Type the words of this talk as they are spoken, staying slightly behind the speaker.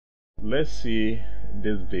let's see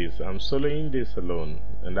this bass. I'm soloing this alone,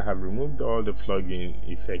 and I have removed all the plugin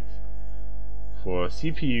effects for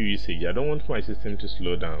CPU usage. I don't want my system to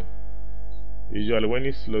slow down. Usually when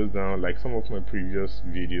it slows down, like some of my previous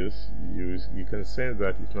videos, you can sense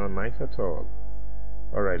that it's not nice at all.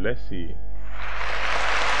 Alright, let's see.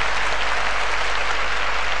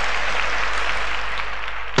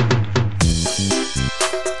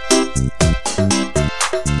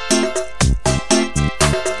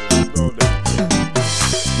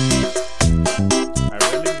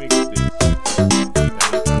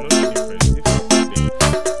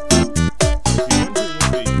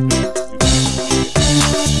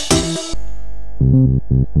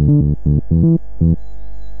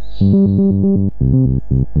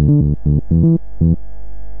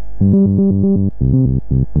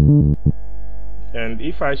 And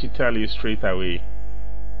if I should tell you straight away,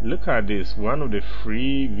 look at this, one of the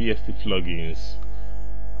free VST plugins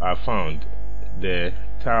I found, the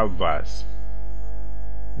Tal Bass.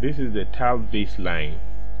 This is the Tal Bassline,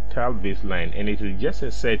 and it is just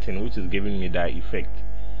a setting which is giving me that effect.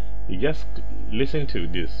 You just listen to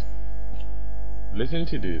this. Listen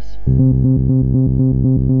to this.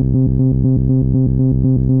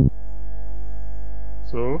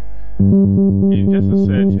 So it's just a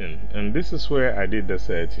setting, and this is where I did the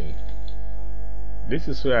setting.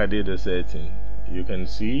 You can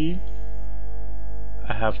see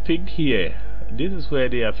I have picked here. This is where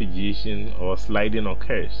the affiliation or sliding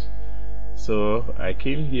occurs. So I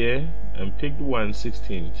came here and picked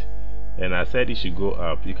 1/16, and I said it should go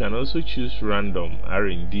up. You can also choose random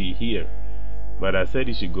R&D here, but I said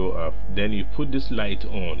it should go up. Then you put this light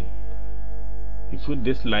on.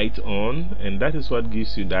 And that is what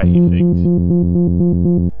gives you that effect.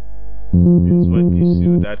 This is what gives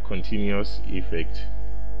you that continuous effect.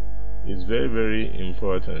 It's very, very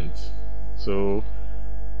important. So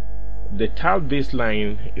the Tal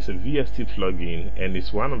Bassline is a VST plugin, and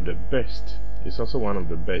it's one of the best. It's also one of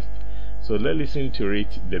the best. So let's listen to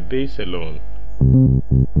it, the bass alone.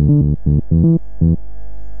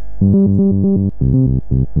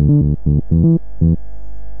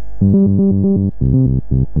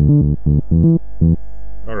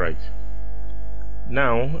 Alright,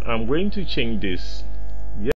 now I'm going to change this